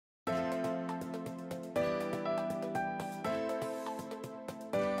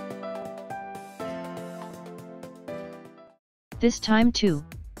This time too,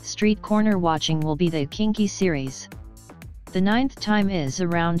 street corner watching will be the Kinki series. The 9th time is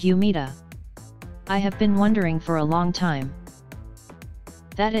around Umeda. I have been wondering for a long time.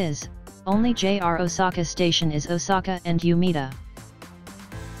 That is, only JR Osaka Station is Osaka and Umeda.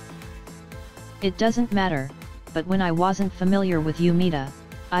 It doesn't matter, but when I wasn't familiar with Umeda,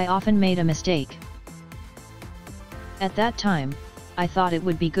 I often made a mistake. At that time, I thought it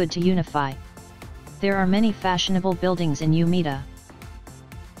would be good to unify. There are many fashionable buildings in Umeda.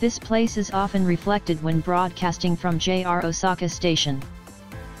 This place is often reflected when broadcasting from JR Osaka Station.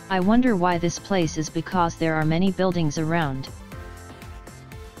 I wonder why this place is because there are many buildings around.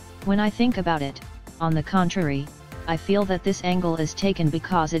 When I think about it, on the contrary, I feel that this angle is taken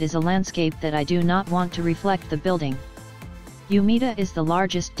because it is a landscape that I do not want to reflect the building. Umeda is the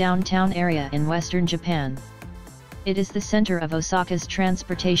largest downtown area in western Japan. It is the center of Osaka's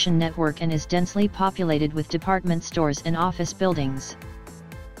transportation network and is densely populated with department stores and office buildings.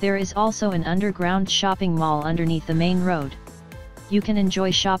 There is also an underground shopping mall underneath the main road. You can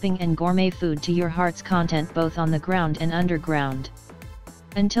enjoy shopping and gourmet food to your heart's content both on the ground and underground.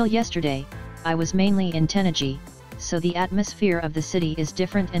 Until yesterday, I was mainly in Tenaji, so the atmosphere of the city is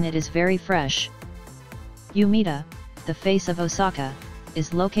different and it is very fresh. Umeda, the face of Osaka,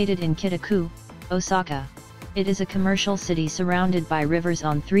 is located in Kitaku, Osaka. It is a commercial city surrounded by rivers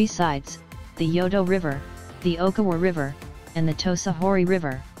on 3 sides, the Yodo River, the Okawa River, and the Tosahori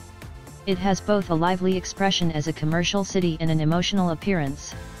River. It has both a lively expression as a commercial city and an emotional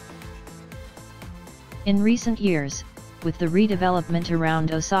appearance. In recent years, with the redevelopment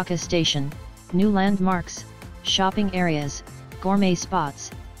around Osaka Station, new landmarks, shopping areas, gourmet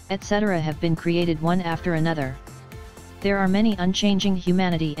spots, etc. have been created one after another. There are many unchanging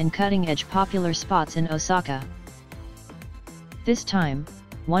humanity and cutting-edge popular spots in Osaka. This time,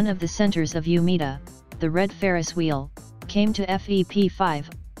 one of the centers of Umeda, the Red Ferris Wheel, came to FEP5,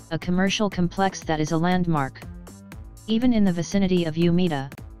 a commercial complex that is a landmark. Even in the vicinity of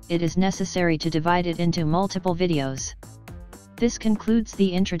Umeda, it is necessary to divide it into multiple videos. This concludes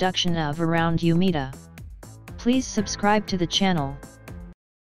the introduction of Around Umeda. Please subscribe to the channel.